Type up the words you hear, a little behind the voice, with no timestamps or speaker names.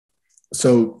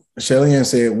So Shelly Ann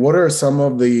said, what are some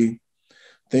of the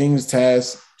things,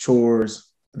 tasks, chores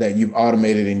that you've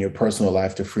automated in your personal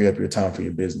life to free up your time for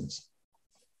your business?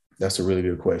 That's a really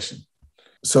good question.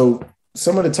 So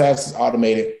some of the tasks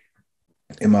automated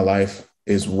in my life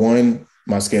is one,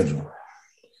 my schedule.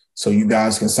 So you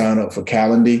guys can sign up for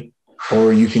Calendly,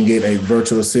 or you can get a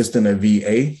virtual assistant, a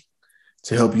VA,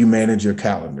 to help you manage your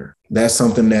calendar. That's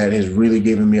something that has really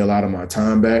given me a lot of my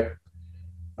time back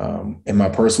in my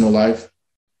personal life.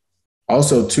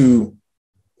 Also, too,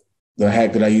 the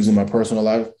hack that I use in my personal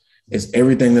life is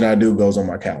everything that I do goes on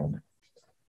my calendar,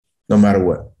 no matter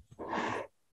what.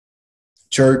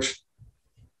 Church,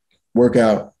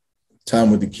 workout,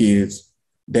 time with the kids,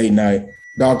 date night,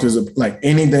 doctors, like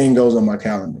anything goes on my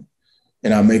calendar,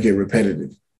 and I make it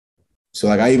repetitive. So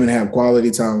like I even have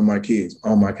quality time with my kids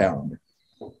on my calendar.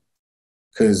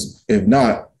 Because if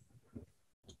not,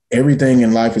 everything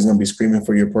in life is going to be screaming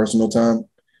for your personal time.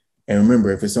 And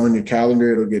remember, if it's on your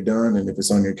calendar, it'll get done. And if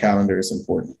it's on your calendar, it's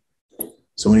important.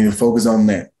 So we need to focus on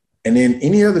that. And then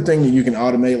any other thing that you can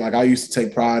automate, like I used to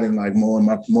take pride in like mowing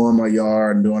my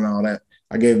yard and doing all that.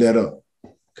 I gave that up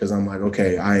because I'm like,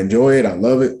 okay, I enjoy it. I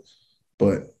love it.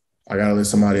 But I got to let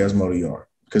somebody else mow the yard.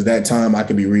 Because that time I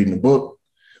could be reading a book,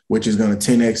 which is going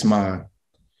to 10x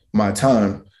my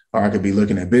time. Or I could be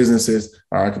looking at businesses,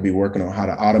 or I could be working on how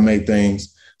to automate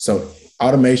things. So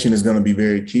automation is going to be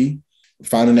very key.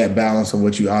 Finding that balance of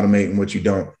what you automate and what you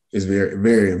don't is very,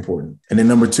 very important. And then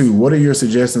number two, what are your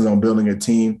suggestions on building a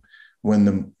team when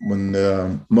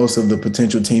the most of the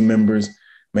potential team members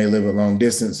may live a long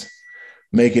distance,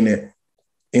 making it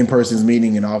in-person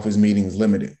meeting and office meetings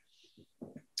limited?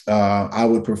 I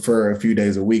would prefer a few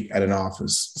days a week at an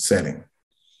office setting.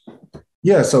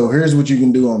 Yeah, so here's what you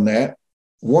can do on that.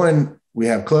 One, we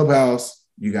have Clubhouse,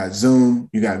 you got Zoom,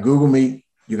 you got Google Meet,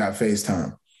 you got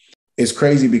FaceTime. It's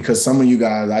crazy because some of you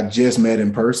guys I just met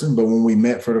in person, but when we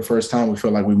met for the first time, we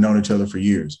feel like we've known each other for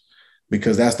years,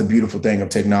 because that's the beautiful thing of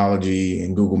technology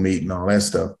and Google Meet and all that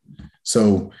stuff.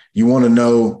 So you want to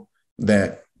know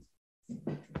that,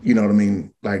 you know what I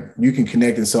mean? Like you can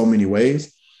connect in so many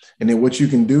ways. And then what you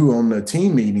can do on the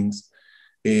team meetings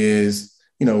is,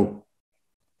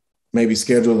 maybe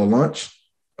schedule a lunch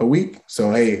a week.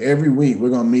 So, hey, every week we're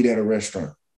going to meet at a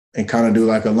restaurant and kind of do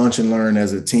like a lunch and learn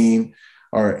as a team,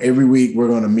 or every week we're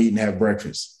going to meet and have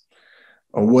breakfast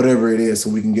or whatever it is, so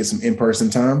we can get some in-person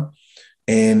time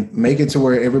and make it to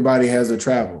where everybody has a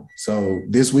travel. So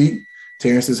this week,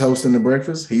 Terrence is hosting the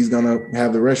breakfast. He's going to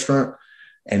have the restaurant.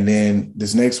 And then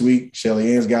this next week,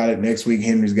 Shelly Ann's got it. Next week,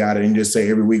 Henry's got it. And just say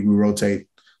every week we rotate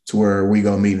to where we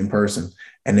go meet in person.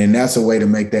 And then that's a way to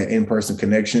make that in-person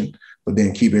connection, but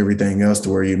then keep everything else to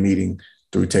where you're meeting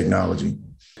through technology.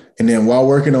 And then while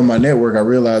working on my network, I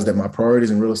realized that my priorities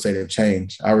in real estate have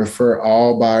changed. I refer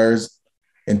all buyers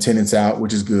and tenants out,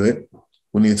 which is good.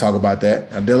 We need to talk about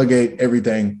that. I delegate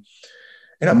everything,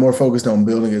 and I'm more focused on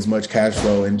building as much cash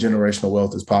flow and generational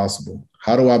wealth as possible.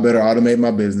 How do I better automate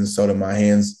my business so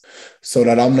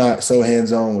that I'm not so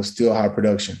hands-on with still high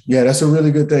production? Yeah, that's a really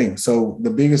good thing. So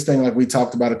the biggest thing, like we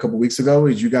talked about a couple of weeks ago,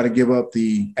 is you got to give up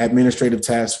the administrative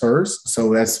tasks first.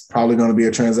 So that's probably going to be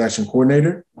a transaction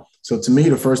coordinator. So to me,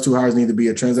 the first two hires need to be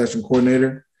a transaction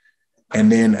coordinator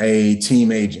and then a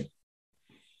team agent.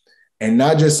 And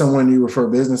not just someone you refer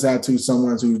business out to,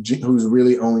 someone who's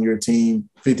really on your team,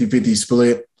 50-50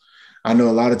 split. I know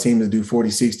a lot of teams that do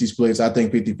 40-60 splits. I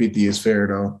think 50-50 is fair,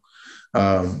 though.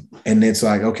 And it's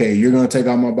like, okay, you're going to take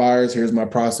all my buyers. Here's my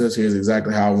process. Here's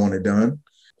exactly how I want it done.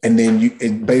 And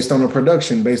then based on the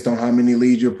production, based on how many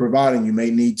leads you're providing, you may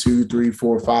need 2, 3,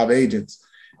 4, 5 agents.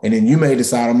 And then you may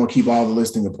decide I'm going to keep all the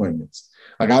listing appointments.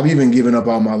 Like I've even given up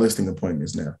all my listing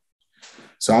appointments now.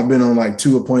 So I've been on like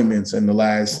 2 appointments in the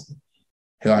last,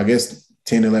 I guess,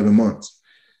 10, 11 months.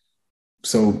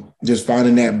 So just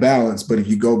finding that balance. But if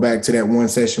you go back to that one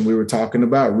session we were talking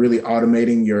about, really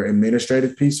automating your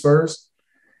administrative piece first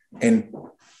and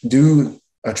do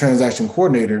a transaction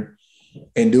coordinator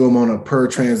and do them on a per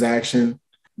transaction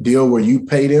deal where you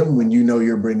pay them when you know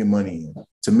you're bringing money in.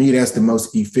 To me, that's the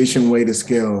most efficient way to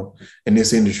scale in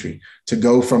this industry, to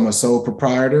go from a sole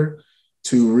proprietor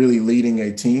to really leading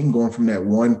a team. Going from that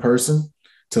one person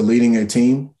to leading a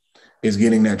team is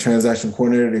getting that transaction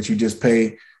coordinator that you just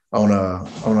pay on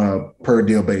a per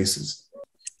deal basis,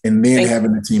 and then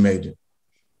having a team agent.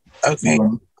 Okay.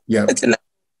 Yeah.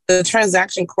 The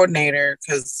transaction coordinator,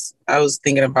 because I was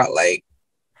thinking about like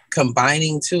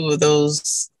combining 2 of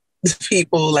those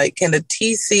people. Like, can the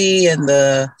TC and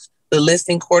the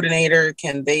listing coordinator,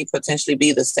 can they potentially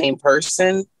be the same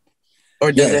person,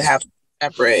 or does it have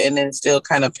separate and then still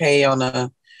kind of pay on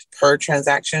a per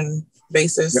transaction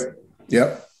basis?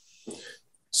 Yep.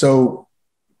 So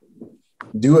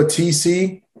do a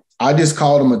TC. I just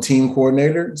call them a team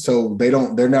coordinator. So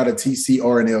they're not a TC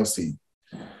or an LC.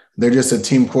 They're just a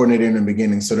team coordinator in the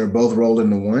beginning. So they're both rolled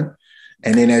into one.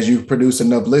 And then as you produce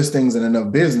enough listings and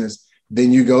enough business,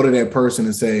 then you go to that person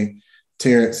and say,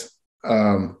 Terrence,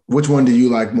 which one do you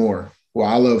like more? Well,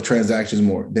 I love transactions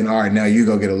more. Then, all right, now you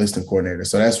go get a listing coordinator.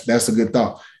 So that's a good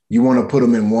thought. You want to put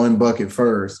them in one bucket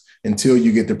first until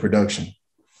you get the production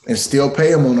and still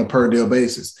pay them on a per deal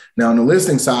basis. Now, on the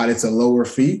listing side, it's a lower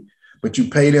fee, but you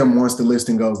pay them once the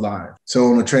listing goes live. So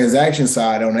on the transaction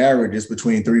side, on average, it's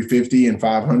between $350 and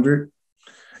 $500.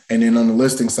 And then on the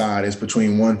listing side, it's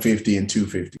between $150 and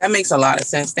 $250. That makes a lot of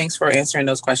sense. Thanks for answering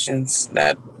those questions.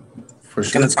 That for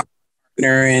sure. Talk to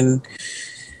and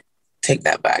take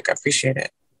that back. I appreciate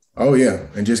it. Oh yeah,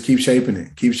 and just keep shaping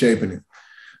it. Keep shaping it.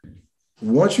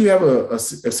 Once you have a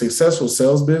successful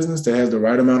sales business that has the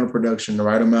right amount of production, the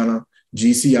right amount of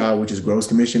GCI, which is gross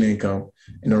commission income,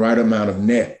 and the right amount of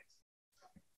net,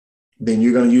 then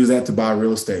you're going to use that to buy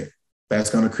real estate. That's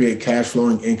going to create cash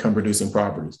flowing, income producing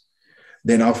properties.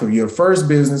 Then off of your first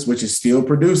business, which is still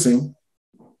producing,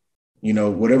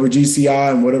 whatever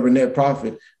GCI and whatever net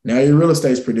profit, now your real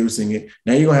estate's producing it.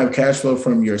 Now you're going to have cash flow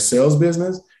from your sales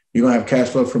business. You're going to have cash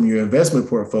flow from your investment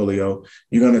portfolio.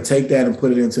 You're going to take that and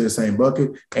put it into the same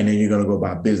bucket, and then you're going to go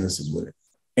buy businesses with it.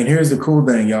 And here's the cool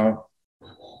thing, y'all.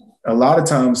 A lot of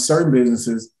times, certain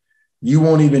businesses, you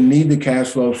won't even need the cash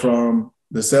flow from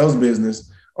the sales business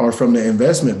or from the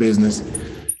investment business.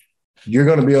 You're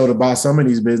going to be able to buy some of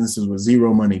these businesses with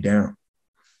zero money down.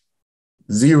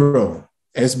 Zero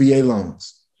SBA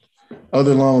loans.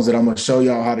 Other loans that I'm going to show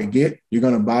y'all how to get, you're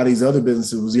going to buy these other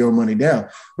businesses with zero money down,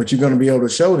 but you're going to be able to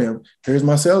show them, here's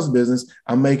my sales business.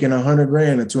 I'm making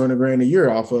 $100,000 or $200,000 a year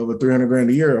off of a $300,000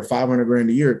 a year or $500,000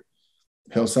 a year.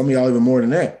 Hell, some of y'all even more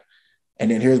than that.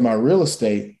 And then here's my real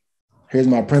estate. Here's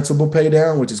my principal pay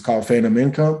down, which is called phantom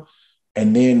income.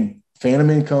 And then phantom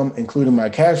income, including my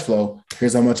cash flow.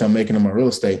 Here's how much I'm making on my real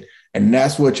estate. And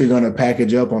that's what you're going to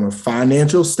package up on a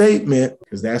financial statement,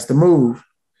 because that's the move.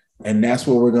 And that's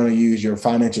what we're going to use your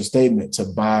financial statement to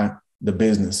buy the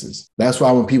businesses. That's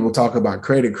why when people talk about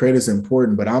credit is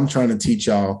important, but I'm trying to teach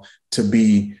y'all to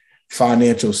be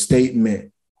financial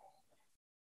statement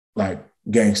like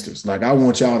gangsters. Like I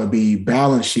want y'all to be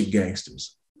balance sheet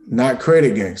gangsters, not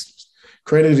credit gangsters.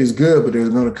 Credit is good, but there's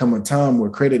going to come a time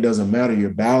where credit doesn't matter. Your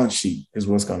balance sheet is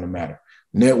what's going to matter.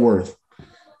 Net worth,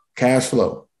 cash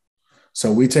flow.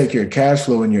 So we take your cash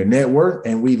flow and your net worth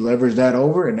and we leverage that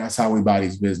over, and that's how we buy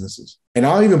these businesses. And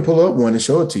I'll even pull up one and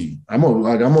show it to you. I'm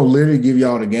gonna literally give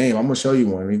y'all the game. I'm gonna show you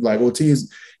one. Like, well, is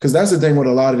because that's the thing with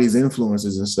a lot of these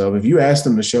influencers and stuff. If you ask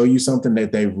them to show you something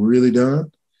that they've really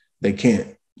done, they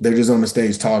can't. They're just on the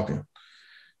stage talking,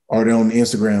 or they're on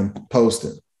Instagram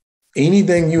posting.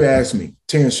 Anything you ask me,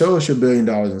 Terrence, show us your $1 billion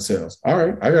in sales. All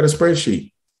right, I got a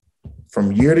spreadsheet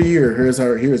from year to year. Here's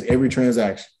every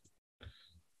transaction.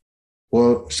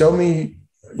 Well, show me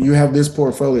you have this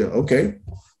portfolio. Okay,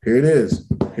 here it is.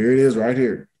 Here it is right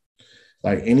here.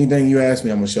 Like anything you ask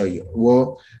me, I'm going to show you.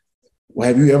 Well,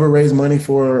 have you ever raised money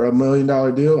for $1 million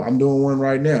deal? I'm doing one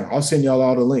right now. I'll send y'all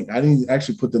all the link. I didn't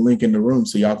actually put the link in the room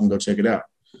so y'all can go check it out.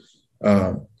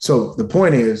 So the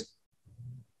point is,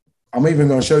 I'm even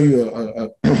going to show you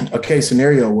a case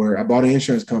scenario where I bought an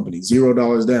insurance company,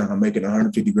 $0 down. I'm making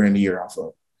 $150,000 a year off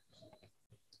of.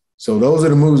 So those are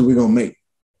the moves we're going to make.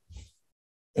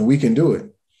 And we can do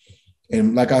it.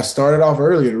 And like I started off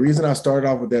earlier, the reason I started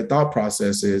off with that thought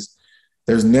process is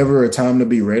there's never a time to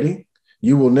be ready.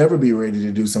 You will never be ready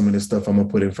to do some of this stuff I'm going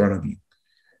to put in front of you.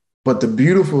 But the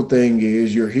beautiful thing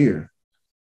is you're here.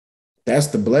 That's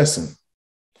the blessing.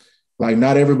 Like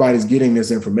not everybody's getting this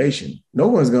information. No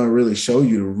one's going to really show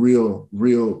you the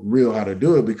real how to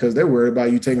do it because they're worried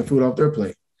about you taking food off their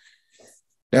plate.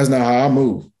 That's not how I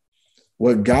move.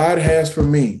 What God has for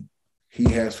me,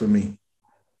 he has for me.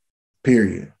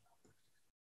 Period.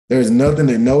 There's nothing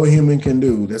that no human can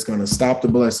do that's going to stop the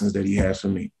blessings that he has for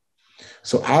me.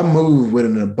 So I move with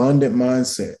an abundant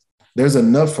mindset. There's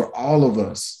enough for all of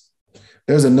us.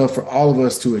 There's enough for all of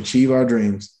us to achieve our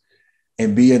dreams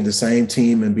and be in the same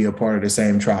team and be a part of the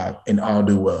same tribe and all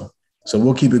do well. So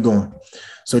we'll keep it going.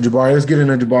 So Jabari, let's get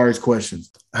into Jabari's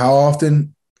questions. How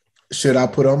often should I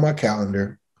put on my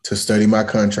calendar to study my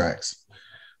contracts?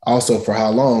 Also, for how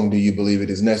long do you believe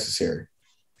it is necessary?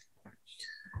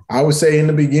 I would say in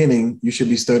the beginning, you should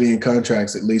be studying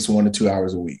contracts at least 1 to 2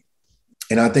 hours a week.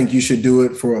 And I think you should do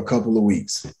it for a couple of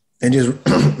weeks and just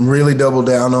really double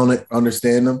down on it,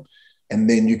 understand them, and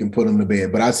then you can put them to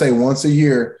bed. But I'd say once a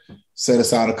year, set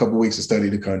aside a couple of weeks to study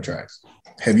the contracts.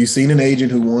 Have you seen an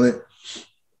agent who wanted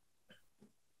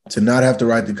to not have to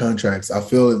write the contracts. I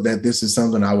feel that this is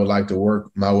something I would like to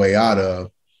work my way out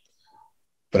of,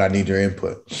 but I need your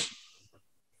input.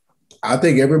 I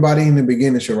think everybody in the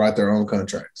beginning should write their own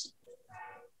contracts,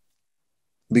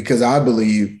 because I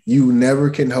believe you never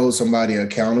can hold somebody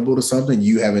accountable to something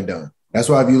you haven't done. That's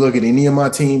why if you look at any of my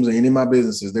teams or any of my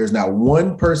businesses, there's not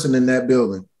one person in that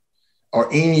building or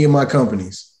any of my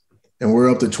companies, and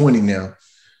we're up to 20 now,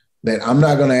 that I'm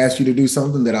not going to ask you to do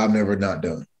something that I've never not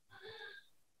done.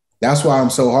 That's why I'm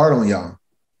so hard on y'all,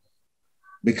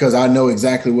 because I know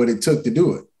exactly what it took to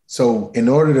do it. So in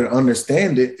order to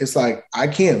understand it, it's like I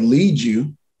can't lead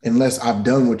you unless I've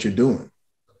done what you're doing.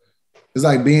 It's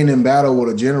like being in battle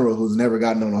with a general who's never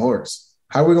gotten on a horse.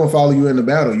 How are we going to follow you in the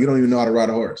battle? You don't even know how to ride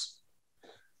a horse.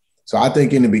 So I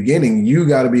think in the beginning, you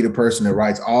got to be the person that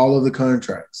writes all of the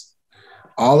contracts,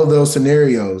 all of those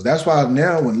scenarios. That's why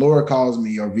now when Laura calls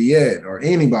me or Viet or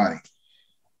anybody,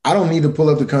 I don't need to pull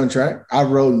up the contract.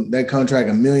 I've wrote that contract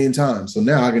a million times. So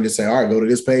now I can just say, all right, go to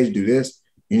this page, do this.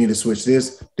 You need to switch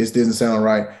this. This doesn't sound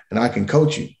right. And I can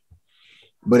coach you.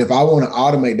 But if I want to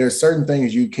automate, there's certain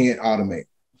things you can't automate.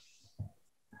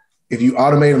 If you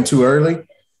automate them too early,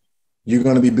 you're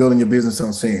going to be building your business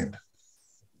on sand.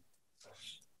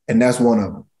 And that's one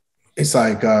of them. It's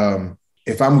like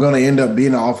if I'm going to end up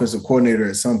being an offensive coordinator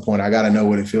at some point, I got to know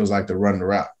what it feels like to run the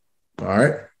route. All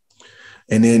right.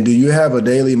 And then do you have a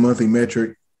daily, monthly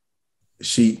metric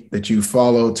sheet that you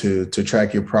follow to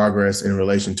track your progress in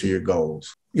relation to your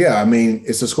goals? Yeah, I mean,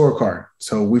 it's a scorecard.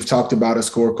 So we've talked about a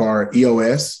scorecard.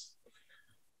 EOS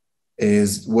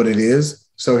is what it is.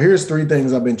 So here's 3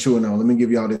 things I've been chewing on. Let me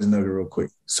give y'all this nugget real quick.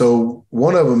 So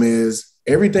one of them is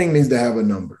everything needs to have a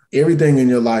number. Everything in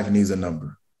your life needs a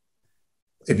number.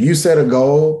 If you set a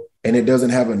goal and it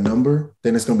doesn't have a number,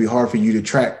 then it's going to be hard for you to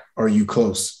track. Are you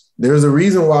close? There's a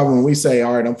reason why when we say,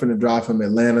 all right, I'm going to drive from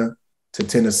Atlanta to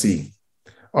Tennessee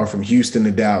or from Houston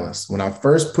to Dallas, when I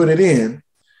first put it in,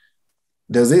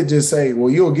 does it just say, well,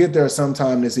 you'll get there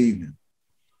sometime this evening?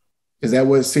 Is that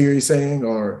what Siri's saying?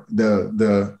 Or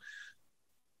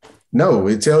no,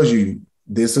 it tells you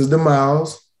this is the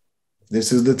miles,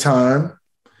 this is the time,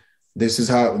 this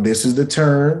is the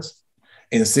turns.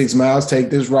 In 6 miles, take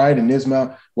this right, and this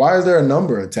mile. Why is there a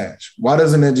number attached? Why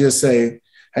doesn't it just say,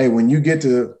 hey, when you get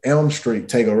to Elm Street,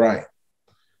 take a right?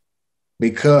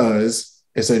 Because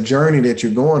it's a journey that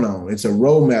you're going on. It's a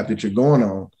roadmap that you're going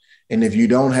on. And if you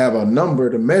don't have a number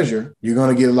to measure, you're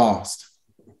going to get lost.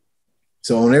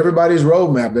 So on everybody's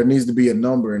roadmap, there needs to be a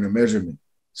number and a measurement.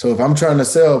 So if I'm trying to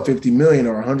sell 50 million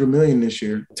or 100 million this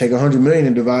year, take 100 million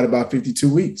and divide it by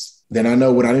 52 weeks. Then I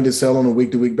know what I need to sell on a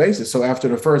week-to-week basis. So after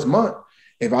the first month,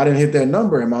 if I didn't hit that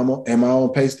number, am I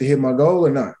on pace to hit my goal or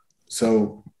not?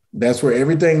 So that's where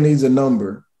everything needs a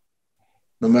number,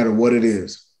 no matter what it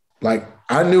is. Like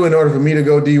I knew in order for me to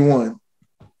go D1,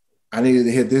 I needed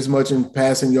to hit this much in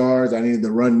passing yards. I needed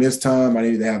to run this time. I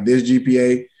needed to have this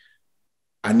GPA.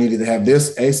 I needed to have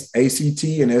this ACT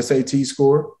and SAT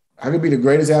score. I could be the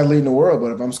greatest athlete in the world,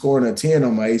 but if I'm scoring a 10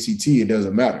 on my ACT, it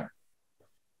doesn't matter.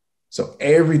 So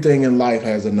everything in life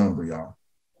has a number, y'all.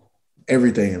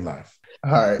 Everything in life.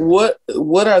 All right.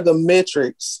 What are the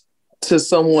metrics to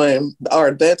someone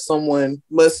or that someone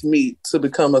must meet to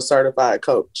become a certified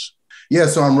coach? Yeah,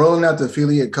 so I'm rolling out the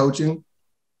affiliate coaching.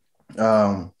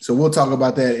 So we'll talk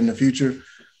about that in the future.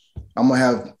 I'm gonna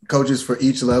have coaches for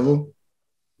each level,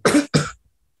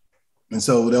 and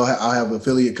so I'll have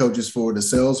affiliate coaches for the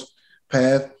sales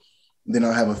path. Then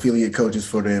I'll have affiliate coaches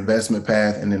for the investment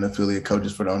path, and then affiliate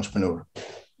coaches for the entrepreneur.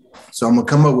 So I'm gonna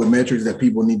come up with metrics that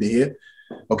people need to hit.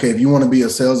 Okay, if you want to be a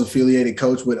sales affiliated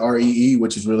coach with REE,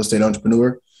 which is real estate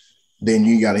entrepreneur, then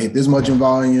you got to hit this much in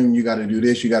volume. You got to do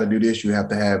this. You got to do this. You have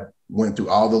to have went through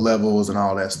all the levels and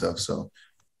all that stuff. So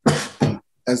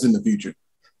that's in the future.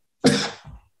 But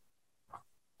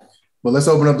let's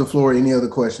open up the floor. Any other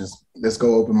questions? Let's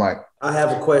go open mic. I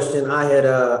have a question. I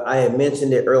had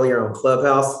mentioned it earlier on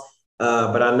Clubhouse,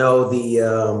 but I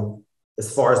know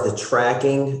as far as the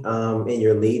tracking in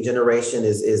your lead generation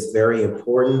is very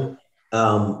important.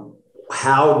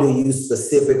 How do you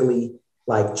specifically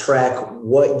track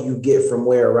what you get from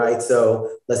where, right? So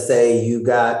let's say you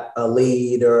got a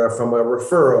lead or from a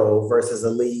referral versus a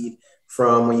lead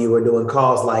from when you were doing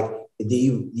calls. Do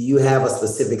you have a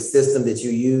specific system that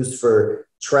you use for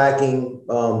tracking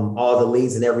all the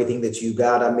leads and everything that you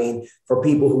got? I mean, for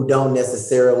people who don't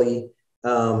necessarily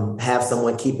have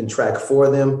someone keeping track for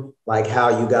them,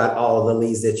 how you got all the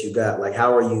leads that you got,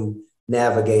 how are you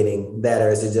navigating that? Or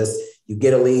is it just you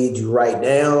get a lead, you write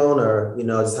down, or,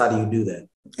 just how do you do that?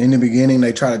 In the beginning,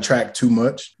 they try to track too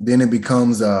much. Then it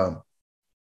becomes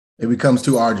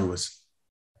too arduous,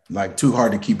 too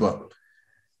hard to keep up.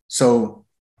 So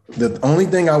The only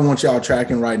thing I want y'all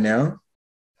tracking right now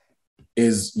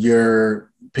is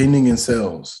your pending and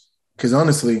sales. Because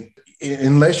honestly,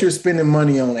 unless you're spending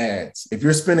money on ads, if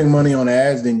you're spending money on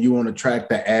ads, then you want to track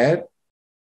the ad.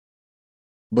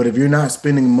 But if you're not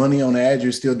spending money on ads,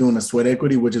 you're still doing a sweat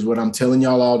equity, which is what I'm telling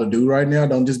y'all all to do right now.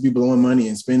 Don't just be blowing money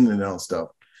and spending it on stuff.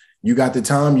 You got the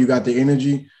time, you got the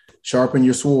energy, sharpen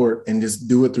your sword and just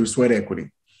do it through sweat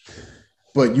equity.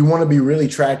 But you want to be really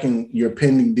tracking your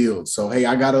pending deals. So, hey,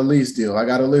 I got a lease deal. I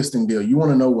got a listing deal. You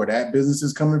want to know where that business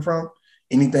is coming from,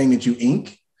 anything that you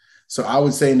ink. So I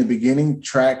would say in the beginning,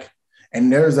 track. And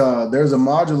there's a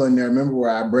module in there, remember, where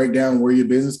I break down where your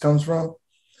business comes from.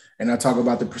 And I talk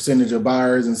about the percentage of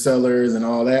buyers and sellers and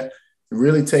all that.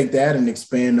 Really take that and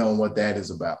expand on what that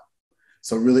is about.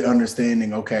 So really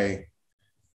understanding, okay,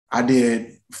 I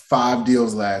did 5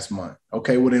 deals last month.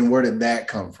 Okay, well then where did that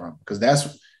come from? Because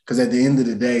at the end of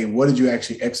the day, what did you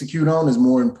actually execute on is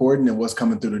more important than what's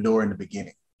coming through the door in the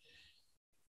beginning.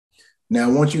 Now,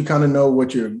 once you kind of know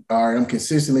what I'm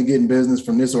consistently getting business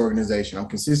from this organization. I'm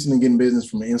consistently getting business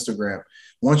from Instagram.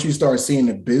 Once you start seeing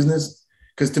the business,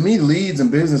 because to me, leads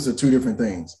and business are 2 different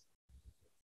things.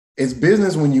 It's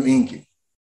business when you ink it.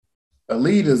 A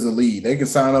lead is a lead. They can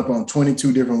sign up on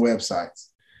 22 different websites.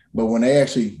 But when they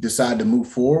actually decide to move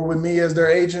forward with me as their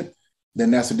agent,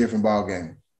 then that's a different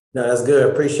ballgame. No, that's good.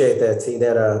 Appreciate that, T.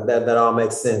 That all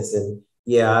makes sense. And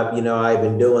yeah, I've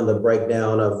been doing the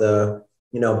breakdown of the,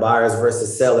 buyers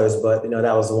versus sellers, but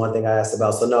that was the one thing I asked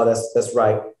about. So no, that's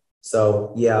right.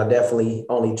 So yeah, I'll definitely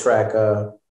only track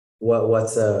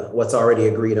what's already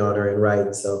agreed on or in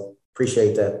writing. So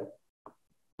appreciate that.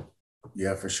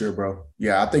 Yeah, for sure, bro.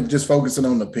 Yeah, I think just focusing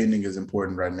on the pending is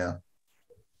important right now.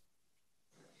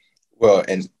 Well,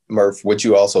 and Murph, what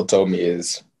you also told me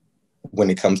is when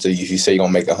it comes to, if you say you're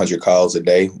going to make 100 calls a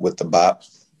day with the BOP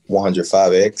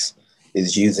 105X,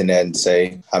 is using that and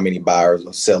say how many buyers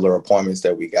or seller appointments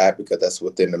that we got, because that's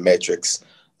within the metrics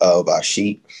of our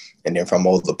sheet. And then from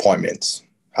those appointments,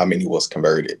 how many was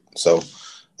converted. So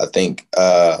I think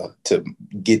to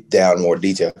get down more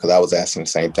detail, because I was asking the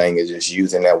same thing, is just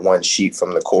using that one sheet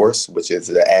from the course, which is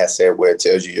the asset where it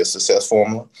tells you your success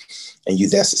formula, and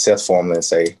use that success formula and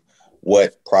say,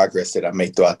 what progress did I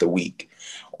make throughout the week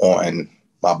on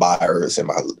my buyers and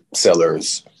my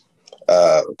sellers?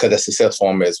 Because the success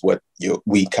formula is what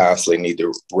we constantly need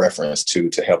to reference to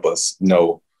help us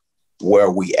know where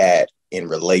we at in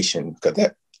relation.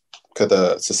 Because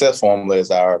the success formula is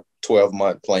our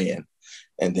 12-month plan,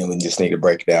 and then we just need to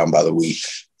break it down by the week.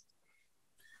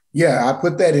 Yeah, I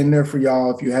put that in there for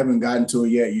y'all. If you haven't gotten to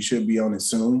it yet, you should be on it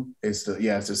soon. It's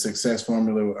a success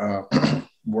formula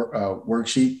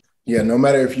worksheet. Yeah, no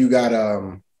matter if you got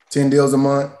 10 deals a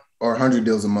month or 100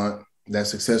 deals a month, that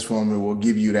success formula will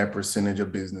give you that percentage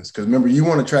of business. Because remember, you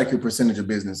want to track your percentage of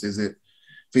business. Is it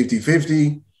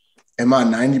 50-50? Am I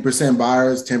 90%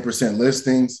 buyers, 10%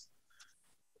 listings?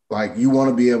 Like, you want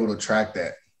to be able to track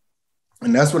that.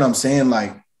 And that's what I'm saying.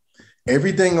 Like,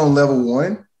 everything on level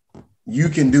 1, you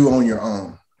can do on your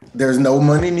own. There's no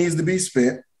money needs to be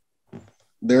spent.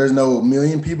 There's no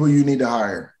million people you need to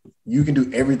hire. You can do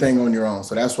everything on your own.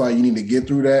 So that's why you need to get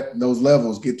through those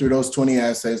levels, get through those 20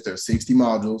 assets. There's 60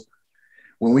 modules.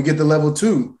 When we get to level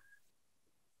 2,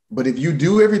 but if you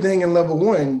do everything in level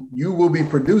 1, you will be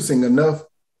producing enough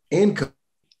income.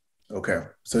 Okay.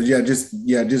 So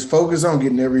just focus on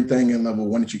getting everything in level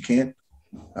 1 that you can.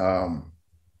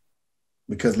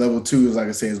 Because level 2 is, like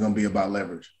I said, is going to be about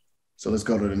leverage. So let's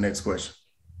go to the next question.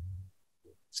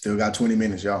 Still got 20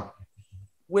 minutes, y'all.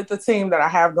 With the team that I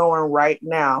have going right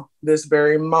now, this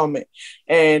very moment,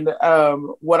 and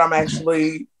what I'm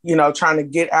actually, trying to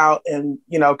get out and,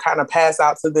 kind of pass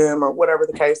out to them or whatever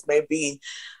the case may be.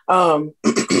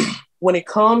 When it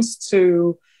comes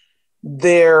to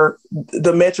the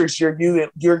metrics you're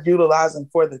utilizing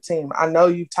for the team, I know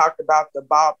you talked about the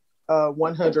BOP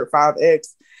 105X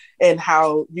and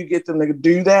how you get them to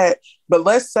do that. But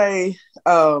let's say,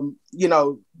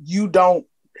 you don't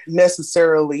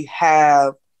necessarily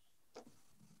have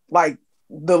like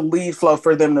the lead flow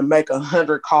for them to make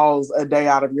 100 calls a day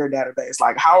out of your database.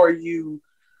 Like, how are you?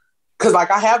 Because like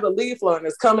I have the lead flow and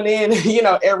it's coming in,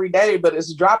 every day, but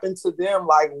it's dropping to them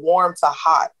like warm to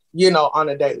hot, on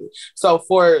a daily. So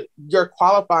for your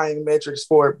qualifying metrics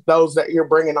for those that you're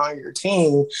bringing on your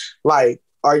team, like,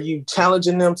 are you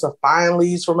challenging them to find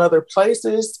leads from other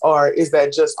places, or is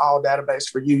that just all database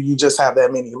for you? You just have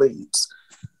that many leads?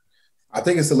 I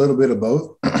think it's a little bit of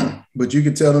both, but you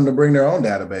could tell them to bring their own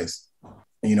database,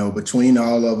 between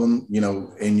all of them,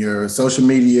 in your social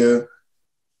media,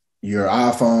 your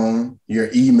iPhone, your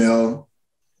email,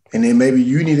 and then maybe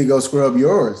you need to go scrub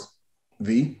yours,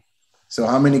 V. So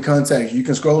how many contacts? You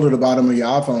can scroll to the bottom of your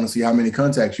iPhone and see how many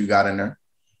contacts you got in there.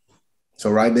 So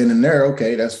right then and there,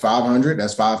 okay, that's 500,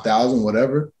 that's 5,000,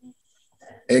 whatever.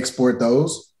 Export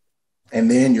those.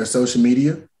 And then your social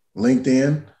media,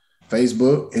 LinkedIn,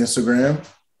 Facebook, Instagram,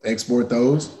 export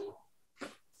those.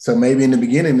 So maybe in the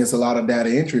beginning, it's a lot of data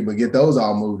entry, but get those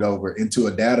all moved over into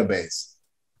a database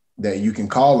that you can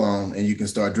call on and you can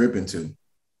start dripping to.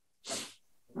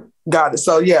 Got it.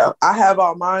 So yeah, I have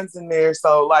all mines in there.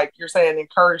 So like you're saying,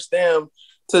 encourage them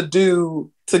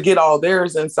to get all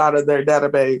theirs inside of their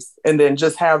database and then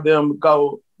just have them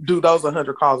go do those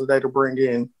 100 calls a day to bring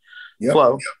in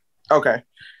flow. Okay.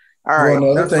 All right.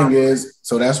 Well, another thing is,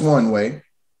 so that's one way.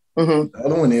 Mm-hmm. The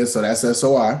other one is, so that's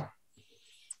SOI.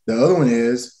 The other one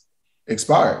is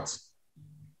expireds.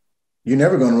 You're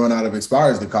never going to run out of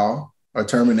expireds to call or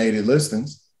terminated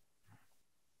listings.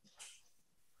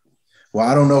 Well,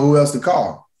 I don't know who else to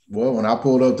call. Well, when I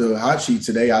pulled up the hot sheet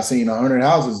today, I seen 100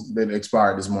 houses that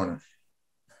expired this morning.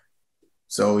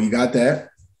 So you got that.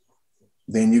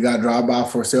 Then you got drive-by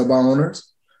for sale by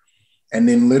owners. And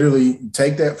then literally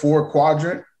take that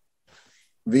 4-quadrant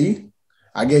V.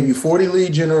 I gave you 40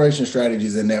 lead generation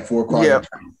strategies in that 4-quadrant.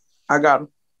 Yeah, I got them.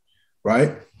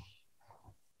 Right?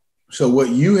 So what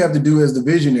you have to do as the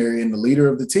visionary and the leader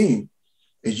of the team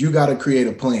is you got to create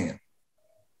a plan.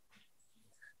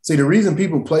 See, the reason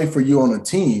people play for you on a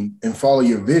team and follow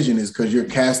your vision is because you're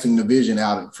casting the vision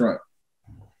out in front.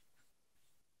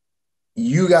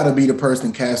 You got to be the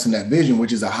person casting that vision,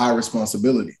 which is a high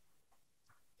responsibility.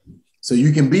 So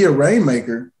you can be a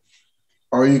rainmaker,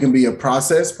 or you can be a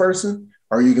process person,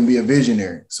 or you can be a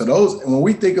visionary. So those, when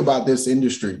we think about this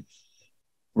industry,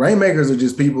 rainmakers are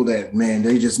just people that, man,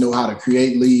 they just know how to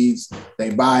create leads.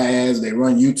 They buy ads, they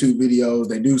run YouTube videos,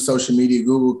 they do social media,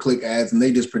 Google click ads, and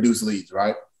they just produce leads,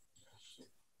 right?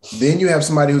 Then you have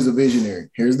somebody who's a visionary.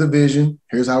 Here's the vision.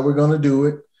 Here's how we're going to do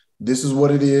it. This is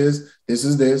what it is. This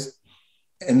is this.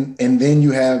 And then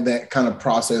you have that kind of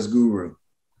process guru.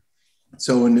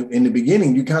 So in the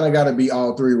beginning, you kind of got to be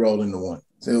all three rolled into one.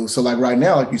 So like right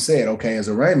now, like you said, okay, as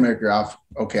a rainmaker, I've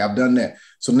done that.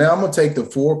 So now I'm going to take the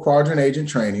 4-quadrant agent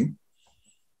training.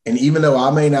 And even though I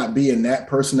may not be in that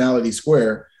personality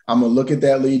square, I'm going to look at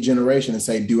that lead generation and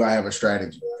say, do I have a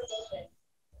strategy?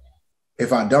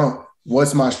 If I don't,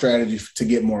 what's my strategy to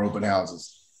get more open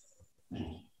houses?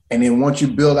 And then once you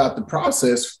build out the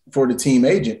process for the team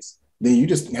agents, then you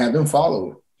just have them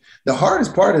follow it. The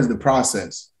hardest part is the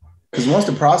process, because once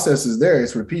the process is there,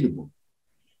 it's repeatable.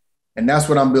 And that's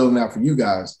what I'm building out for you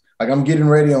guys. Like I'm getting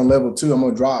ready on level 2. I'm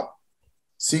going to drop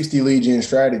 60 lead gen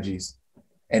strategies,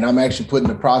 and I'm actually putting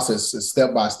the process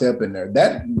step by step in there.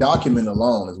 That document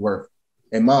alone is worth,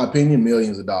 in my opinion,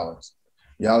 millions of dollars.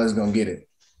 Y'all is going to get it.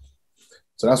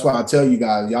 So that's why I tell you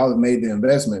guys, y'all have made the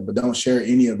investment, but don't share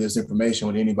any of this information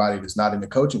with anybody that's not in the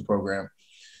coaching program,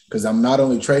 because I'm not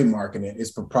only trademarking it,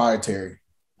 it's proprietary.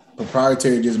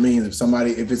 Proprietary just means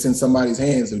if it's in somebody's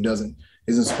hands who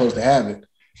isn't supposed to have it,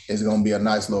 it's going to be a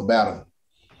nice little battle.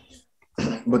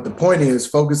 But the point is,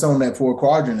 focus on that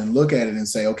 4-quadrant and look at it and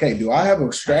say, okay, do I have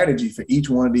a strategy for each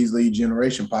one of these lead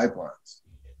generation pipelines?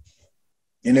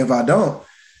 And if I don't,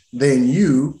 then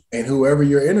you and whoever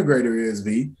your integrator is,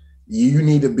 V, you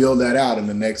need to build that out in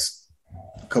the next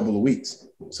couple of weeks.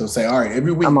 So say, all right,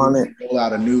 every week I'm on it. Roll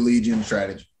out a new lead gen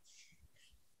strategy.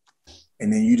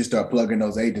 And then you just start plugging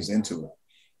those agents into it.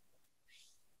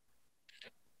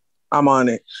 I'm on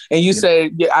it. And you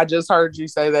say, yeah, I just heard you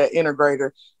say that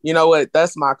integrator. You know what?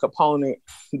 That's my component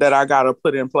that I got to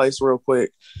put in place real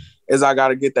quick, is I got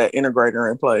to get that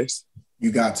integrator in place.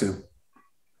 You got to.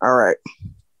 All right.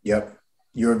 Yep.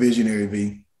 You're a visionary,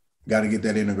 V. Got to get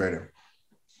that integrator.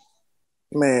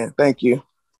 Man, thank you.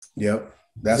 Yep.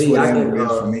 That's what Amber is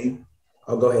for me.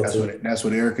 Oh, go ahead. That's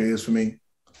what Erica is for me.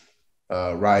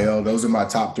 Rael, those are my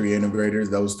top 3 integrators,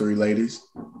 those 3 ladies.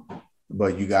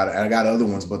 But I got other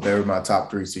ones, but they're my top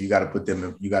 3. So you got to put them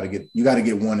in, you got to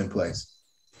get one in place.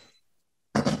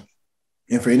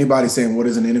 And for anybody saying, what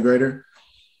is an integrator?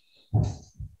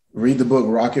 Read the book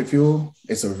Rocket Fuel.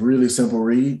 It's a really simple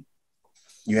read.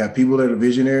 You have people that are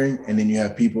visionary, and then you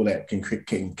have people that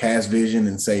can cast vision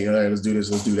and say, all right, let's do this,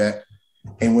 let's do that.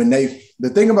 And the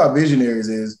thing about visionaries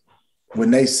is when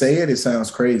they say it, it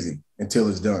sounds crazy until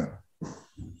it's done.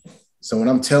 So when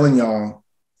I'm telling y'all,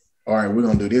 all right, we're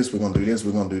going to do this, we're going to do this,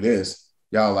 we're going to do this,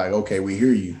 y'all like, okay, we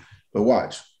hear you, but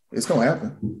watch, it's going to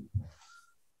happen.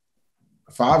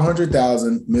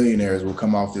 500,000 millionaires will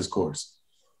come off this course.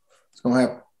 It's going to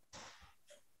happen.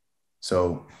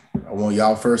 So I want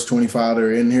y'all first 25 that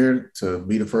are in here to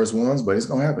be the first ones, but it's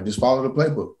going to happen. Just follow the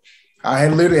playbook. I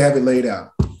literally have it laid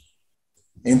out.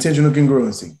 Intentional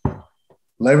congruency.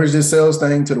 Leverage this sales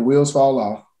thing till the wheels fall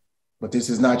off. But this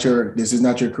is not your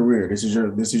career. This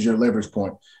is your leverage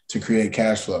point to create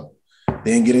cash flow.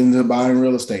 Then get into buying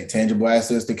real estate, tangible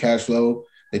assets to cash flow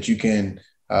that you can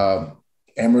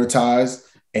amortize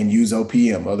and use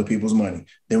OPM, other people's money.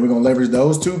 Then we're going to leverage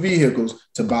those two vehicles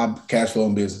to buy cash flow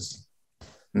in business.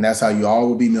 And that's how you all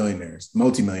will be millionaires,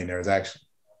 multimillionaires, actually.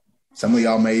 Some of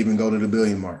y'all may even go to the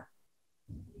billion mark.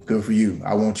 Good for you.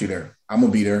 I want you there. I'm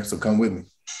going to be there, so come with me.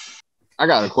 I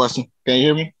got a question. Can you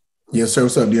hear me? Yes, sir.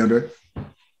 What's up, DeAndre?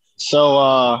 So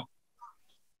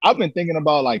I've been thinking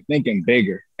about like thinking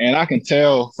bigger. And I can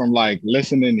tell from like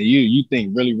listening to you, you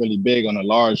think really, really big on a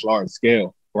large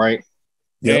scale, right?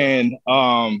 Yep. And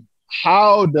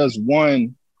how does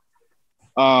one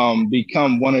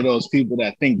become one of those people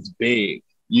that thinks big?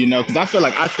 You know, because I feel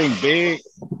like I think big,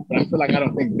 but I feel like I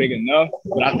don't think big enough.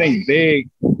 But I think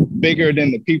bigger than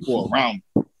the people around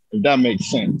me, if that makes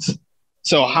sense.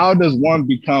 So how does one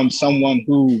become someone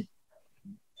who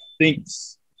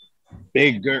thinks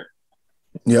bigger?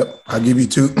 Yep. I'll give you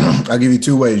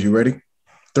two ways. You ready?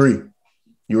 3.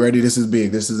 You ready? This is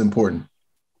big. This is important.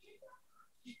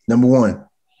 Number 1,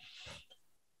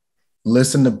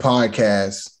 listen to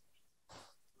podcasts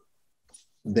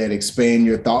that expand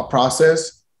your thought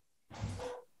process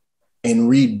and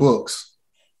read books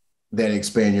that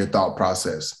expand your thought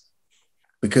process.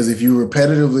 Because if you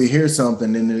repetitively hear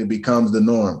something, then it becomes the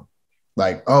norm.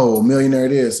 Like, oh, a millionaire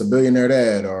this, a billionaire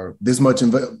that, or this much.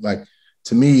 Like,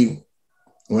 to me,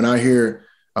 when I hear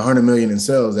 100 million in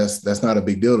sales, that's not a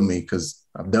big deal to me because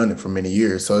I've done it for many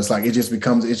years. So it's like, it's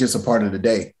just a part of the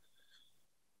day.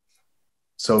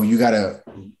 So you got to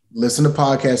listen to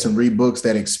podcasts and read books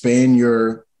that expand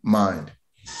your mind.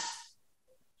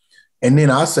 And then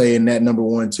I say in that number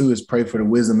 1, too, is pray for the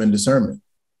wisdom and discernment.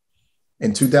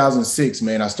 In 2006,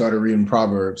 man, I started reading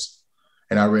Proverbs,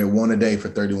 and I read 1 a day for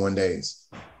 31 days.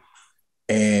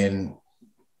 And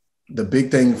the big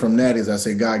thing from that is I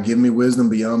say, God, give me wisdom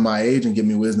beyond my age and give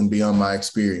me wisdom beyond my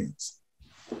experience.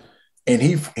 And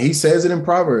he says it in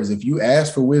Proverbs. If you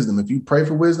ask for wisdom, if you pray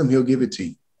for wisdom, he'll give it to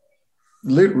you.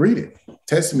 Read it.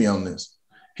 Test me on this.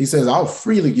 He says, I'll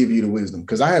freely give you the wisdom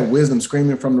because I have wisdom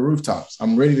screaming from the rooftops.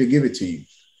 I'm ready to give it to you.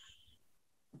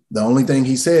 The only thing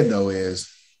he said, though,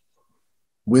 is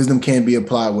wisdom can't be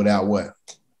applied without what?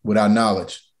 Without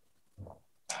knowledge.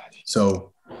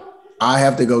 So I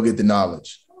have to go get the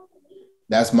knowledge.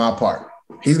 That's my part.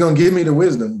 He's going to give me the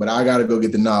wisdom, but I got to go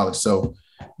get the knowledge. So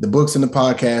the books and the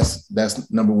podcast,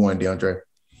 that's number 1, DeAndre.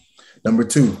 Number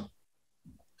 2,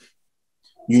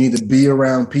 you need to be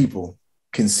around people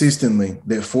consistently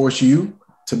that force you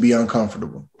to be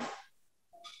uncomfortable.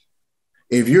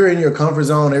 If you're in your comfort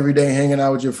zone every day hanging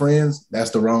out with your friends,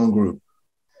 that's the wrong group.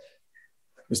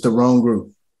 It's the wrong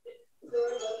group.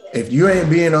 If you ain't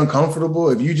being uncomfortable,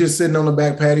 if you just sitting on the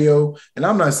back patio, and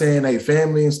I'm not saying, hey,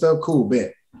 family and stuff, cool,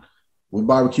 bet. We'll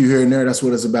barbecue here and there. That's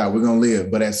what it's about. We're going to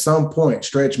live. But at some point,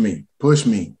 stretch me, push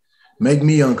me, make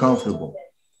me uncomfortable.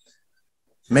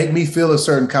 Make me feel a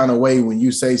certain kind of way when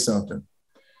you say something.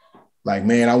 Like,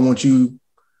 man, I want you,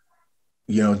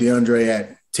 DeAndre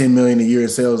at 10 million a year in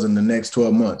sales in the next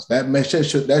 12 months.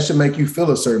 That should make you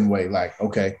feel a certain way. Like,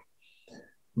 okay.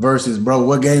 Versus, bro,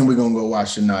 what game we going to go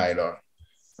watch tonight? Or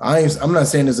I'm not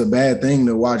saying it's a bad thing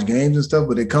to watch games and stuff,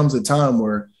 but it comes a time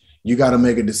where you got to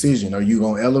make a decision. Are you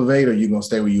going to elevate or are you going to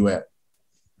stay where you at?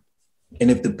 And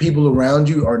if the people around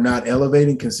you are not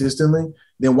elevating consistently,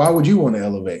 then why would you want to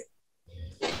elevate?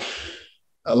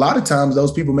 A lot of times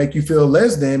those people make you feel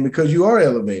less than because you are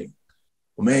elevating.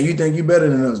 Well, man, you think you better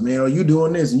than us, man. Or you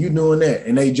doing this and you doing that.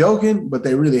 And they joking, but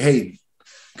they really hate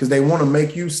because they want to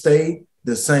make you stay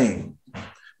the same.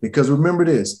 Because remember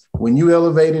this, when you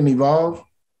elevate and evolve,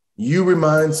 you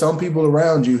remind some people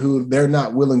around you who they're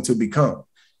not willing to become.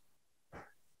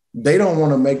 They don't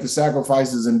want to make the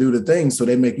sacrifices and do the things, so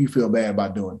they make you feel bad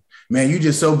about doing it. Man, you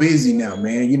just so busy now,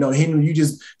 man. Henry, you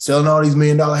just selling all these $1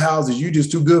 million houses. You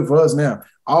just too good for us now.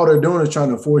 All they're doing is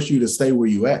trying to force you to stay where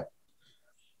you at.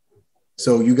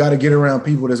 So you got to get around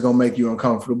people that's going to make you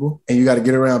uncomfortable, and you got to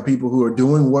get around people who are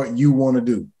doing what you want to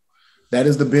do. That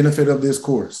is the benefit of this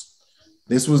course.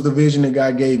 This was the vision that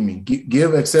God gave me.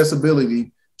 Give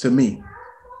accessibility to me.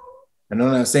 And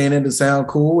I'm not saying it to sound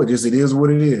cool. It is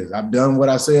what it is. I've done what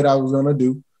I said I was going to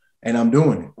do, and I'm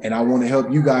doing it. And I want to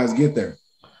help you guys get there.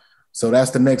 So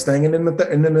that's the next thing. And then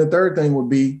the third thing would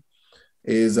be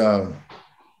is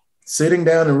sitting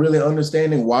down and really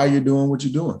understanding why you're doing what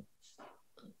you're doing.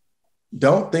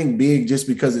 Don't think big just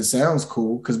because it sounds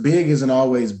cool, because big isn't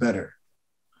always better.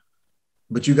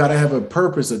 But you got to have a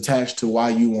purpose attached to why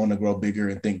you want to grow bigger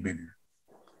and think bigger.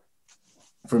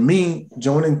 for me,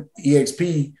 joining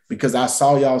EXP, because I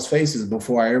saw y'all's faces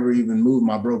before I ever even moved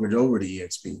my brokerage over to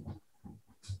EXP.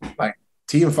 Like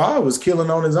TM5 was killing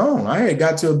on his own. I had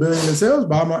got to $1 billion in sales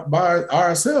by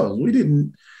ourselves. We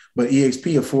didn't, but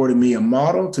EXP afforded me a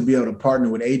model to be able to partner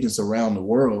with agents around the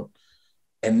world.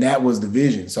 And that was the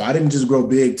vision. So I didn't just grow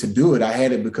big to do it. I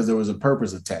had it because there was a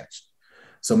purpose attached.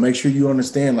 So make sure you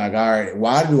understand, like, all right,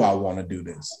 why do I want to do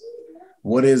this?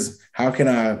 How can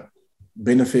I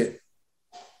benefit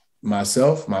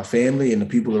myself, my family, and the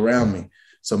people around me?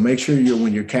 So make sure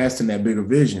when you're casting that bigger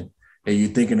vision, that you're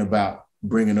thinking about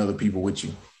bringing other people with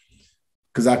you.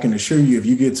 Because I can assure you, if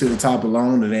you get to the top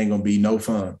alone, it ain't going to be no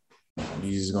fun.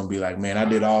 You're just going to be like, man, I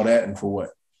did all that, and for what?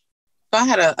 I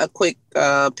had a quick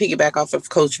piggyback off of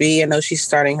Coach V. I know she's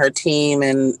starting her team,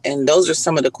 and those are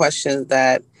some of the questions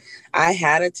that I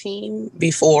had a team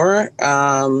before,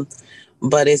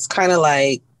 but it's kind of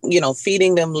like,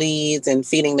 feeding them leads, and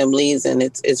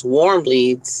it's warm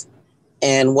leads.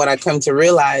 And what I come to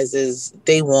realize is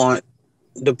they want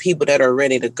the people that are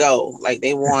ready to go. Like,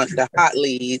 they want the hot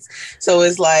leads. So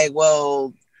it's like,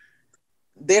 well,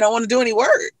 they don't want to do any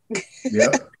work. Yeah.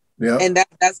 Yeah. And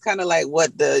that's kind of like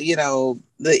what the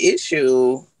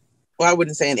issue, well, I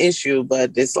wouldn't say an issue,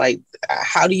 but it's like,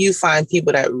 how do you find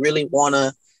people that really want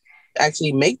to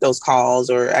actually make those calls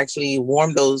or actually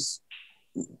warm those,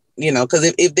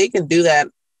 because if they can do that,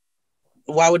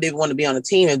 why would they want to be on a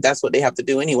team if that's what they have to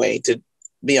do anyway to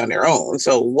be on their own?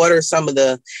 So what are some of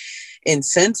the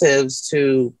incentives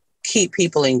to keep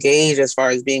people engaged as far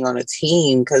as being on a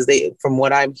team? Because from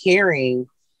what I'm hearing,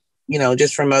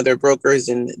 just from other brokers,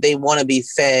 and they want to be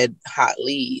fed hot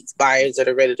leads, buyers that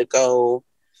are ready to go,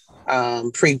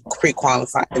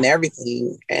 pre-qualified and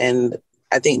everything. And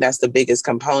I think that's the biggest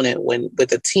component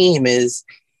with a team is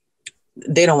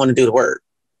they don't want to do the work.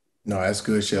 No, that's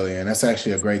good, Shelly. And that's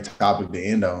actually a great topic to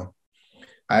end on.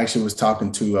 I actually was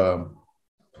talking to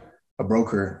a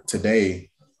broker today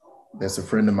that's a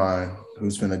friend of mine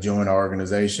who's going to join our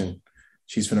organization.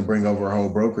 She's going to bring over her whole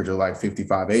brokerage of like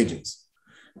 55 agents.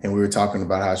 And we were talking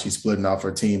about how she's splitting off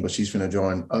her team, but she's going to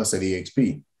join us at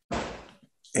EXP.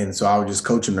 And so I was just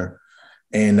coaching her.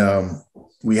 And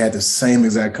we had the same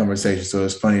exact conversation. So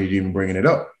it's funny you even bringing it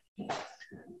up.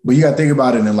 But you got to think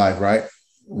about it in life, right?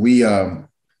 We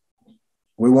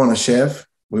want a chef.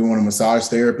 We want a massage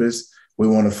therapist. We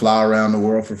want to fly around the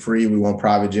world for free. We want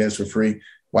private jets for free.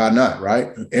 Why not,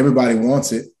 right? Everybody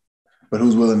wants it, but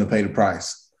who's willing to pay the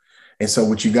price? And so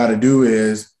what you got to do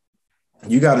is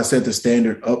you got to set the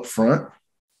standard up front.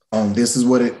 This is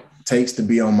what it takes to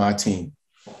be on my team.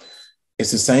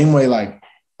 It's the same way, like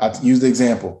I use the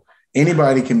example.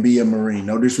 Anybody can be a Marine.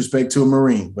 No disrespect to a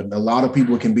Marine, but a lot of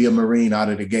people can be a Marine out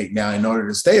of the gate. Now, in order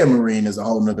to stay a Marine is a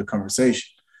whole nother conversation,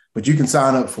 but you can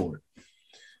sign up for it.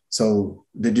 So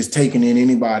they're just taking in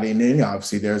anybody. And then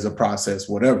obviously there's a process,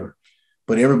 whatever,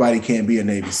 but everybody can't be a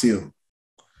Navy SEAL.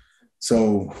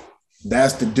 So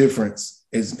that's the difference.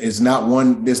 It's not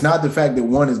the fact that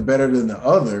one is better than the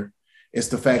other. It's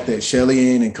the fact that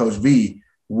Shelly Ann and Coach V,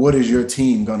 what is your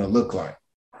team going to look like?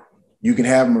 You can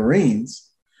have Marines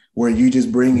where you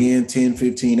just bring in 10,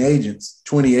 15 agents,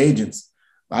 20 agents.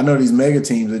 I know these mega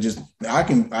teams are just, I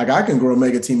can grow a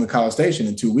mega team in College Station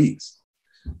in 2 weeks,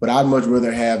 but I'd much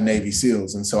rather have Navy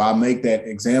SEALs. And so I make that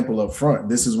example up front.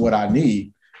 This is what I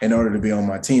need in order to be on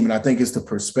my team. And I think it's the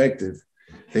perspective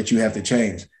that you have to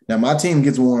change. Now, my team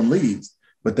gets warm leads,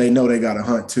 but they know they got to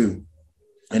hunt too.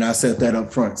 And I set that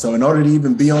up front. So in order to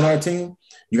even be on our team,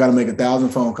 you got to make 1,000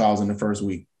 phone calls in the first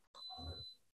week.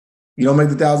 You don't make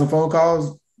the 1,000 phone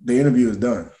calls, the interview is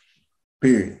done,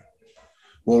 period.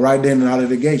 Well, right then and out of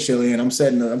the gate, Shelly, and I'm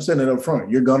setting it up front.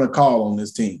 You're going to call on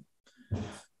this team.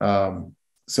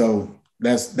 So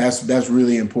that's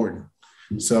really important.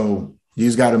 So you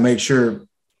just got to make sure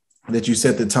that you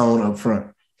set the tone up front.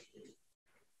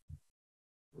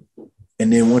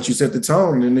 And then once you set the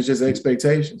tone, then it's just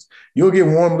expectations. You'll get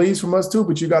warm leads from us too,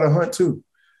 but you got to hunt too.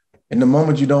 And the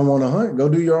moment you don't want to hunt, go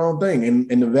do your own thing.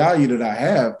 And the value that I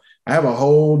have a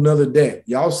whole nother deck.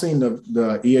 Y'all seen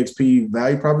the EXP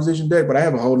value proposition deck, but I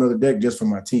have a whole nother deck just for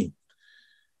my team.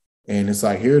 And it's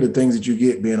like, here are the things that you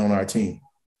get being on our team.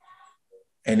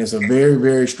 And it's a very,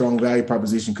 very strong value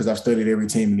proposition because I've studied every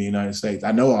team in the United States.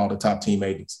 I know all the top team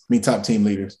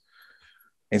leaders.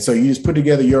 And so you just put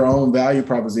together your own value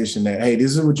proposition that, hey,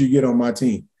 this is what you get on my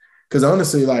team. Because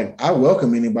honestly, like, I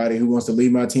welcome anybody who wants to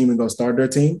leave my team and go start their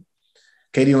team.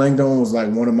 Katie Langdon was like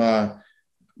one of my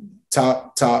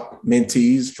top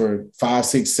mentees for 5,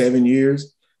 6, 7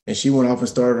 years. And she went off and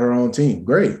started her own team.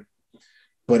 Great.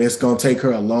 But it's going to take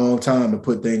her a long time to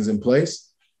put things in place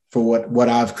for what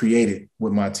I've created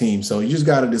with my team. So you just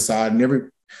got to decide.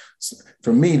 And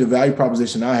for me, the value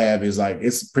proposition I have is like,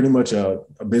 it's pretty much a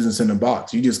business in the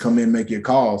box. You just come in, make your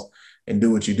calls and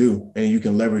do what you do. And you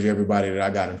can leverage everybody that I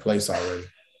got in place already.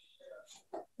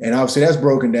 And obviously that's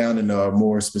broken down in a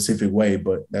more specific way,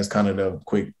 but that's kind of the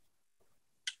quick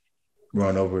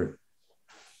run over it.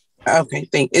 Okay,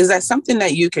 is that something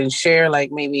that you can share?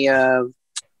 Like maybe, well,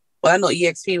 I know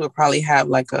EXP would probably have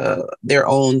like their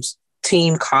own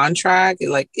team contract.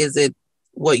 Like, is it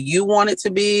what you want it to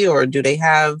be, or do they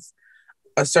have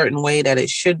a certain way that it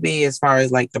should be as far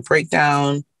as like the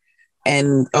breakdown?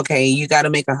 And okay, you got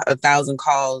to make 1,000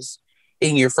 calls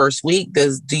in your first week.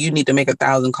 Do you need to make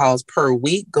 1,000 calls per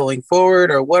week going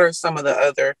forward, or what are some of the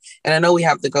other? And I know we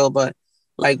have to go, but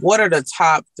like, what are the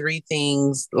top 3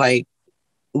 things like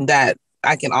that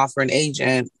I can offer an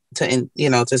agent to,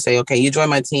 to say, okay, you join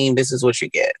my team, this is what you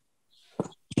get.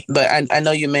 But I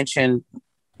know you mentioned,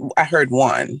 I heard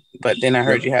one, but then I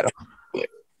heard you had a.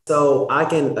 So I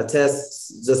can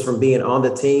attest just from being on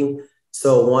the team.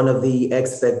 So one of the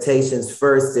expectations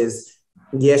first is,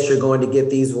 yes, you're going to get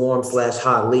these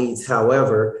warm/hot leads.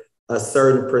 However, a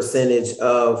certain percentage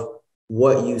of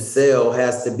what you sell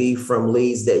has to be from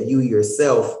leads that you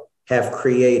yourself have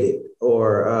created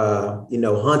or,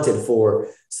 hunted for,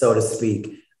 so to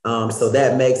speak. So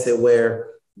that makes it where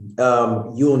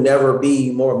you'll never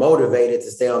be more motivated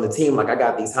to stay on the team. Like, I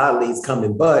got these hot leads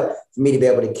coming, but for me to be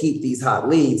able to keep these hot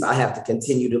leads, I have to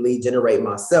continue to lead generate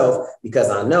myself, because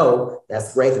I know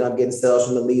that's great that I'm getting sales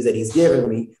from the leads that he's giving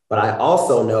me. But I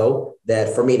also know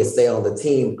that for me to stay on the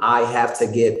team, I have to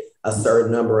get a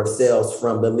certain number of sales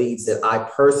from the leads that I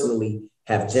personally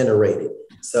have generated.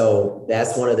 So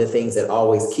that's one of the things that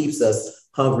always keeps us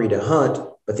hungry to hunt,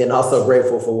 but then also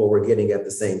grateful for what we're getting at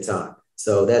the same time.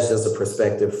 So that's just a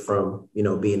perspective from,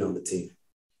 being on the team.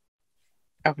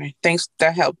 Okay, thanks.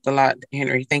 That helped a lot,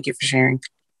 Henry. Thank you for sharing.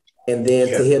 And then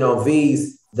to hit on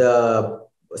V's,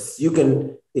 you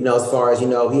can, as far as, he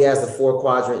has the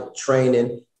 4-quadrant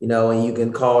training, and you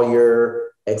can call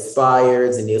your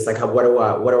expireds, and it's like, what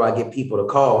do I get people to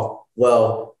call?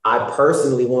 Well, I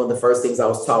personally, one of the first things I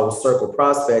was taught was circle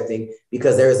prospecting,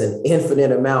 because there's an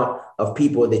infinite amount of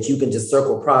people that you can just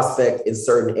circle prospect in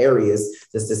certain areas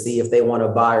just to see if they want to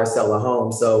buy or sell a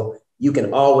home. So you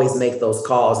can always make those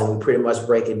calls, and we pretty much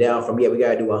break it down from, we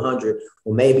got to do 100.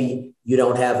 Well, maybe you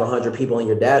don't have 100 people in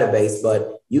your database,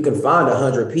 but you can find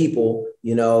 100 people,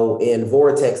 in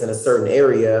Vortex in a certain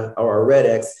area or a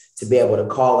Redex to be able to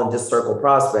call and just circle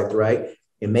prospect, right?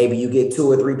 And maybe you get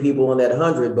 2 or 3 people in that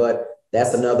 100, but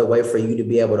that's another way for you to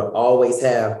be able to always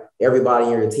have everybody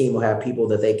in your team will have people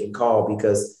that they can call,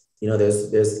 because,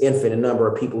 there's infinite number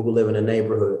of people who live in a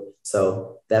neighborhood.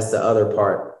 So that's the other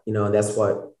part, and that's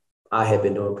what I have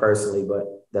been doing personally, but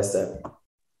that's that.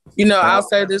 I'll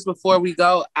say this before we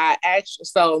go. I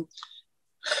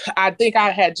think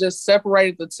I had just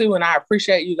separated the two, and I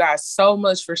appreciate you guys so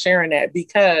much for sharing that,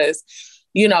 because,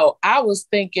 I was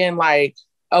thinking like,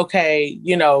 okay,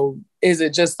 is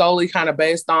it just solely kind of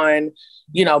based on,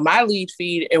 my lead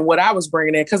feed and what I was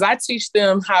bringing in? Because I teach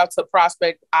them how to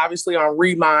prospect, obviously, on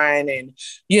Remind and,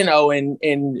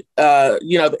 the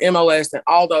MLS and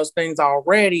all those things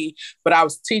already. But I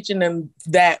was teaching them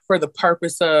that for the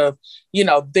purpose of,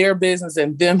 their business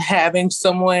and them having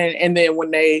someone. And then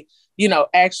when they,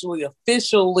 actually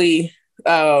officially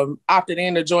opted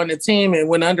in to join the team and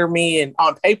went under me and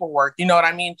on paperwork, you know what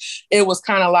I mean? It was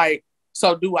kind of like,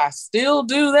 so do I still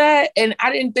do that? And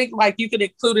I didn't think like you could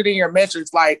include it in your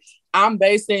metrics. Like, I'm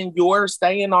basing your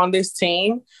staying on this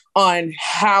team on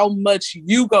how much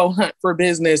you go hunt for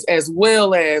business, as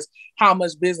well as how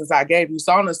much business I gave you.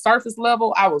 So on the surface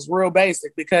level, I was real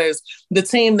basic, because the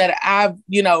team that I've,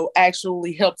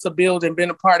 actually helped to build and been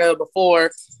a part of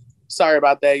before, sorry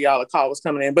about that, y'all, a call was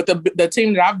coming in, but the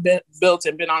team that I've built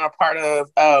and been on a part of,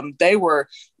 they were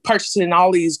purchasing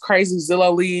all these crazy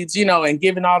Zillow leads, and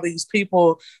giving all these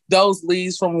people those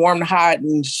leads from Warm to Hot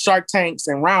and Shark Tanks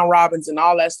and Round Robins and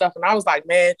all that stuff. And I was like,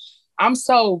 man, I'm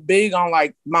so big on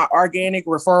like my organic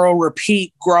referral,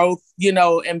 repeat growth,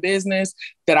 in business,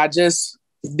 that I just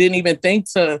didn't even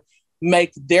think to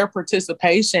make their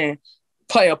participation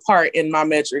play a part in my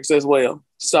metrics as well.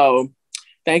 So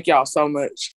thank y'all so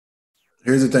much.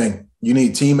 Here's the thing. You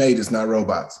need team agents, not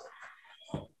robots.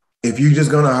 If you're just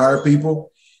going to hire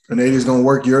people and they're just going to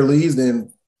work your leads,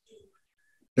 then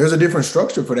there's a different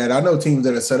structure for that. I know teams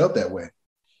that are set up that way.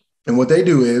 And what they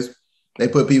do is they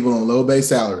put people on low base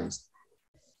salaries,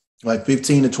 like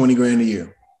 15 to 20 grand a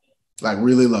year, like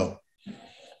really low.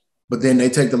 But then they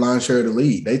take the lion's share of the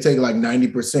lead. They take like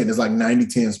 90%. It's like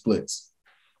 90-10 splits.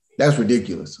 That's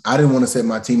ridiculous. I didn't want to set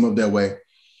my team up that way,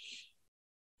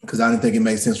 because I didn't think it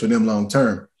made sense for them long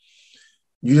term.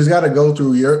 You just got to go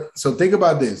through so think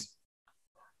about this.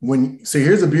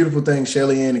 Here's a beautiful thing,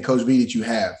 Shelly Ann and Coach V, that you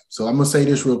have. So I'm going to say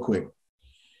this real quick.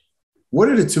 What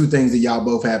are the two things that y'all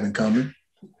both have in common?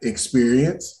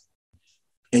 Experience,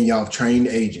 and y'all have trained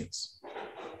agents.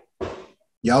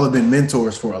 Y'all have been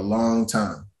mentors for a long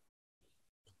time.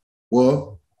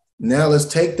 Well, now let's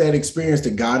take that experience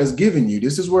that God has given you.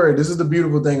 This is the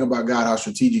beautiful thing about God, how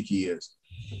strategic he is.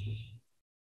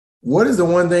 What is the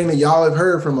one thing that y'all have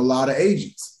heard from a lot of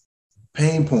agents?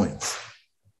 Pain points.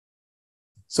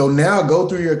 So now go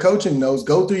through your coaching notes,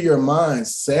 go through your mind,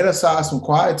 set aside some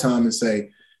quiet time and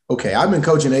say, okay, I've been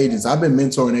coaching agents. I've been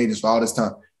mentoring agents for all this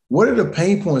time. What are the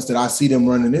pain points that I see them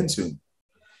running into?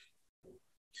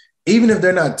 Even if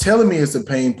they're not telling me it's a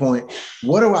pain point,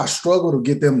 what do I struggle to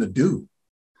get them to do?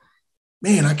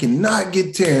 Man, I cannot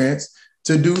get Terrence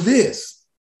to do this.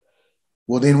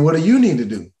 Well, then what do you need to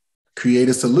do? Create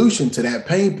a solution to that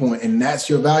pain point, and that's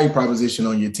your value proposition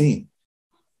on your team.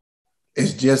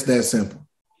 It's just that simple.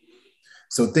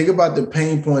 So think about the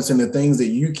pain points and the things that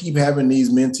you keep having these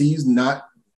mentees not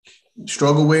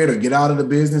struggle with or get out of the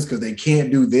business because they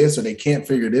can't do this or they can't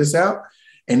figure this out.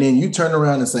 And then you turn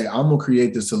around and say, I'm going to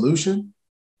create the solution.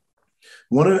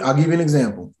 I'll give you an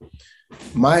example.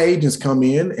 My agents come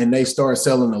in and they start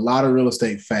selling a lot of real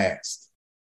estate fast,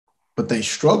 but they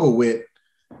struggle with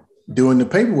doing the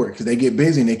paperwork because they get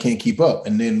busy and they can't keep up.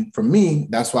 And then for me,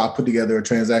 that's why I put together a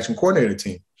transaction coordinator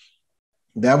team.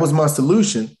 That was my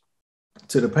solution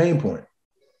to the pain point.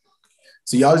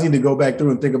 So y'all just need to go back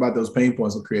through and think about those pain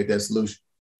points and create that solution.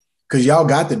 Because y'all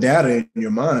got the data in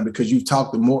your mind because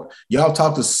y'all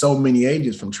talked to so many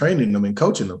agents from training them and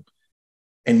coaching them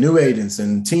and new agents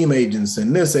and team agents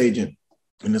and this agent.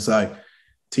 And it's like,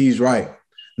 T's right.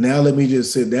 Now let me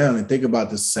just sit down and think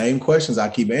about the same questions I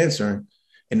keep answering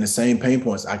and the same pain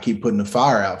points I keep putting the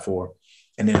fire out for.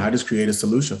 And then I just create a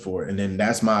solution for it. And then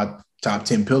that's my top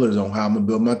 10 pillars on how I'm going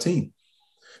to build my team.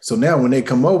 So now when they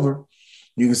come over,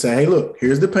 you can say, hey, look,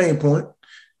 here's the pain point.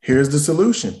 Here's the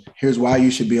solution. Here's why you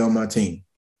should be on my team.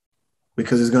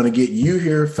 Because it's going to get you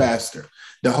here faster.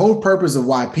 The whole purpose of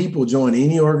why people join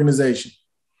any organization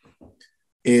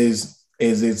is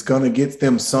it's going to get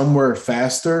them somewhere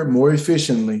faster, more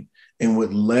efficiently, and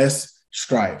with less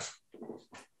strife.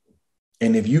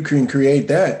 And if you can create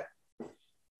that,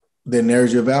 then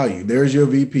there's your value. There's your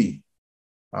VP.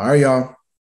 All right, y'all.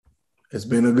 It's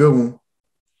been a good one.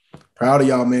 Proud of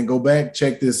y'all, man. Go back,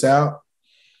 check this out.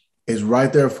 It's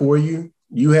right there for you.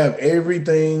 You have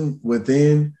everything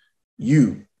within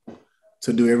you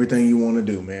to do everything you want to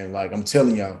do, man. Like I'm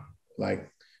telling y'all, like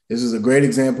this is a great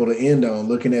example to end on,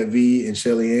 looking at V and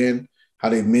Shelly Ann, how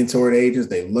they've mentored agents,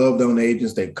 they loved on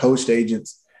agents, they've coached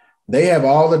agents. They have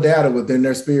all the data within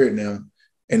their spirit now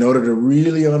in order to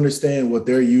really understand what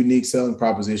their unique selling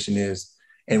proposition is.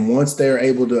 And once they're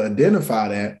able to identify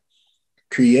that,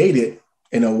 create it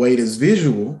in a way that's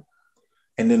visual,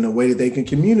 and then the way that they can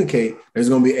communicate, there's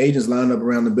going to be agents lined up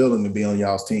around the building to be on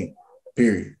y'all's team,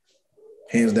 period.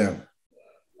 Hands down.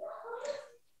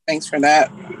 Thanks for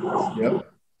that.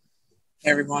 Yep.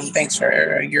 Everyone, thanks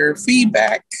for your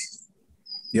feedback.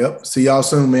 Yep. See y'all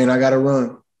soon, man. I got to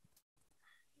run.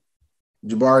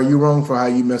 Jabari, you wrong for how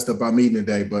you messed up our meeting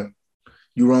today, but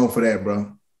you wrong for that,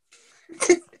 bro.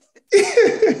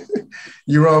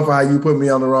 You wrong for how you put me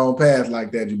on the wrong path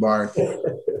like that, Jabari.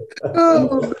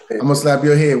 I'm gonna slap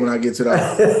your head when I get to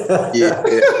that. Yeah.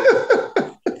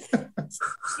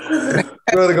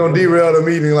 Brother gonna derail the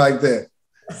meeting like that.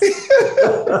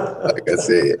 Like I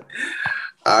said.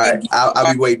 All right.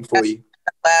 I'll be waiting for you.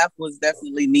 That laugh was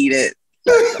definitely needed.